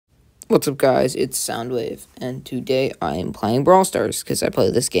What's up, guys? It's Soundwave, and today I am playing Brawl Stars because I play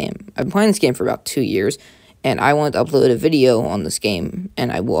this game. I've been playing this game for about 2 years, and I want to upload a video on this game,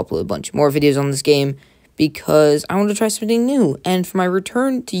 and I will upload a bunch more videos on this game because I want to try something new. And for my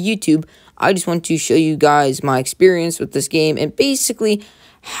return to YouTube, I just want to show you guys my experience with this game and basically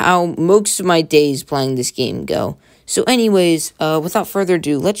how most of my days playing this game go. So anyways, without further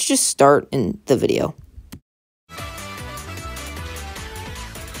ado, let's just start in the video.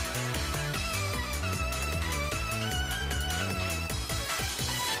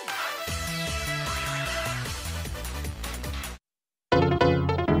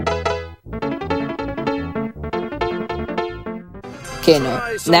 Okay,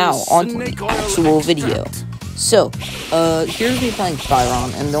 now on to the actual video. So, here's me playing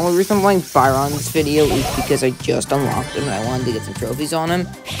Byron, and the only reason I'm playing Byron in this video is because I just unlocked him and I wanted to get some trophies on him.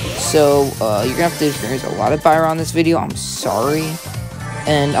 So, you're gonna have to experience a lot of Byron in this video, I'm sorry.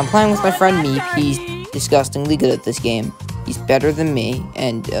 And I'm playing with my friend Meep. He's disgustingly good at this game. He's better than me,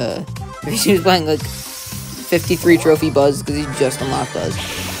 and, he was playing, like, 53 trophy Buzz because he just unlocked Buzz.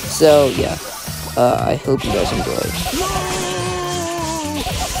 So, yeah, I hope you guys enjoy.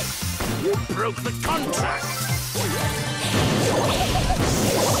 Broke the contract.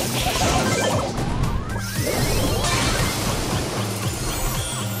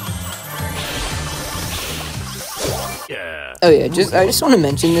 Yeah. Oh yeah, I just want to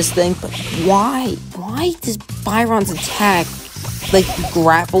mention this thing, but why does Byron's attack like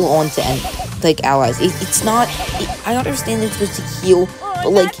grapple onto allies? It's not. I understand it's supposed to heal, but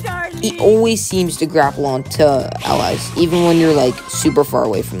like it always seems to grapple onto allies, even when you're like super far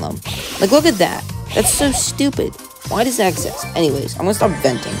away from them. Like, look at that. That's so stupid. Why does that exist? Anyways, I'm gonna stop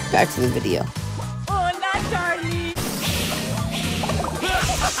venting. Back to the video. Oh, not Charlie!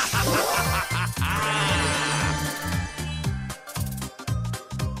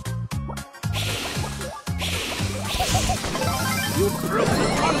 You broke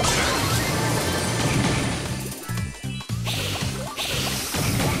the contract.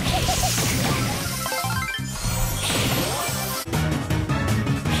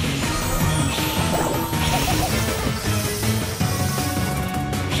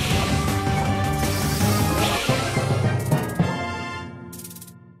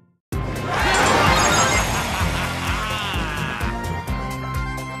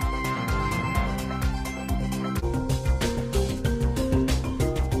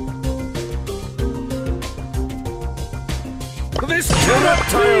 The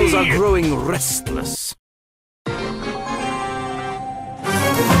reptiles are growing restless.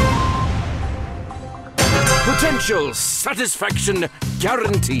 Potential satisfaction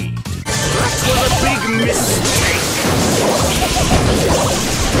guaranteed. That was a big mistake.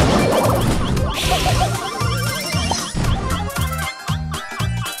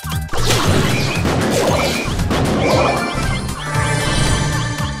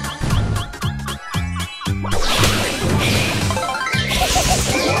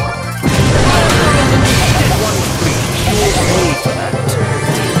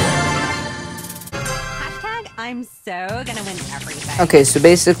 I'm so gonna win everything. Okay, so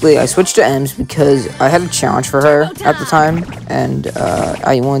basically, I switched to Ems because I had a challenge for her at the time, and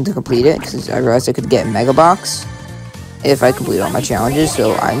I wanted to complete it because I realized I could get Mega Box if I complete all my challenges.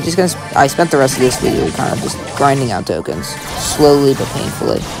 So I'm just gonna. I spent the rest of this video kind of just grinding out tokens, slowly but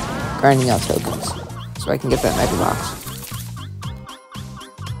painfully, grinding out tokens, so I can get that Mega Box.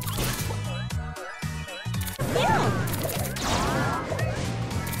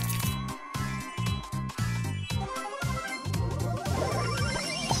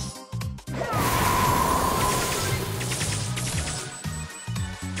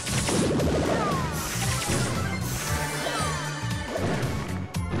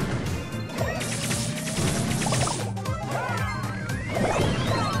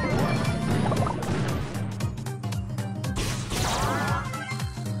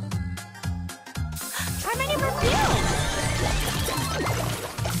 How many perfumes?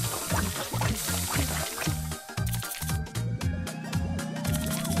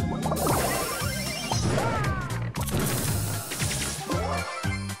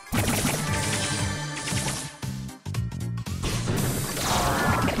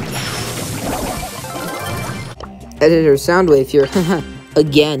 Editor Soundwave here,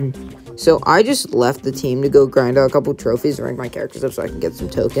 again. So I just left the team to go grind out a couple trophies and rank my characters up so I can get some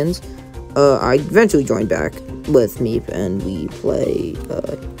tokens. I eventually joined back with Meep, and we play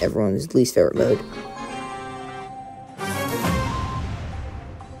everyone's least favorite mode.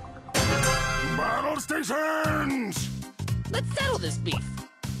 Battle stations! Let's settle this beef.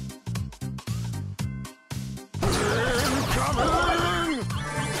 Incoming!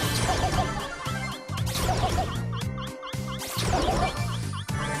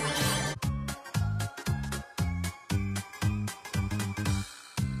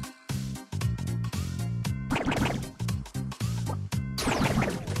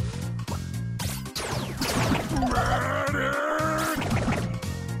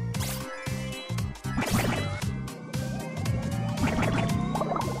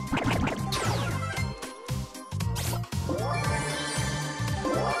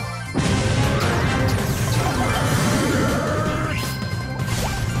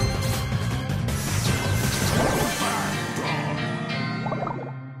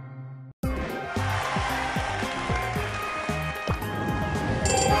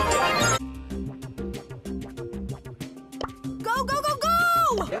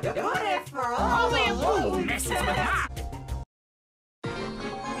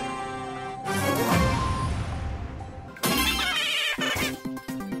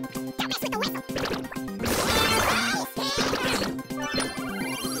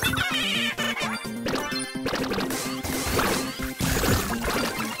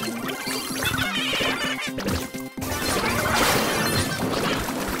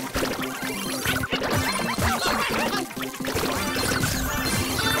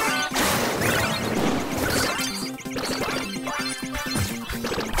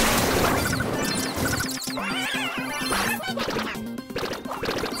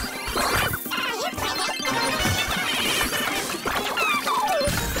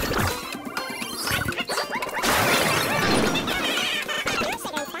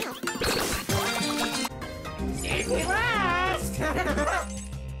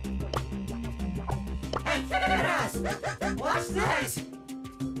 Hey, get at us! What's this?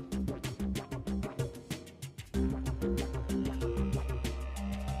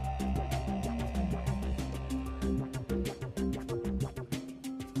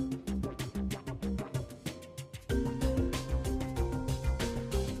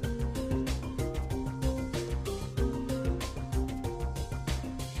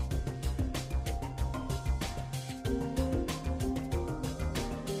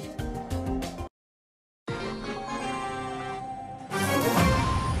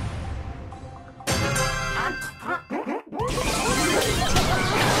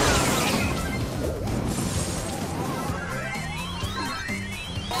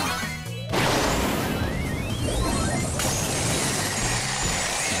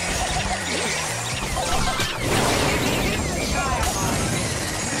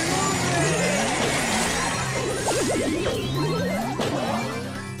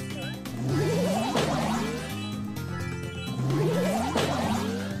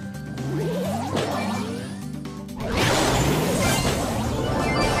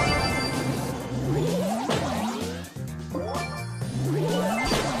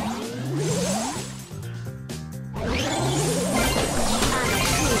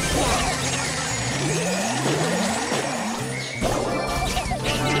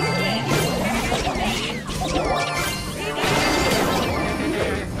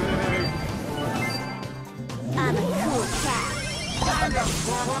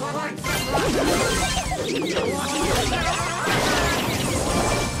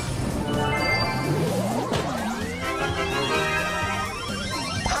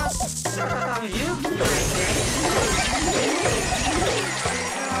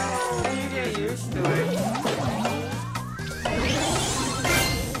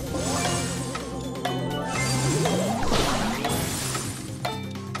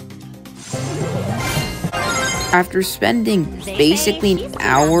 After spending basically an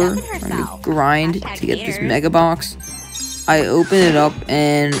hour trying to grind to get this mega box, I open it up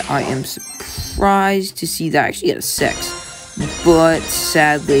and I am surprised to see that I actually get a 6. But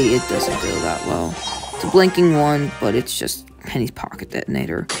sadly, it doesn't go that well. It's a blinking 1, but it's just Penny's pocket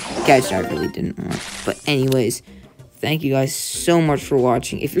detonator. Gadget I really didn't want. But anyways, thank you guys so much for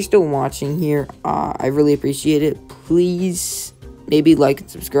watching. If you're still watching here, I really appreciate it. Please, maybe like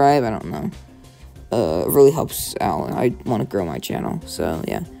and subscribe. I don't know. It really helps out. I want to grow my channel. So,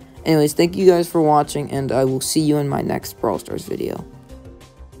 yeah. Anyways, thank you guys for watching, and I will see you in my next Brawl Stars video.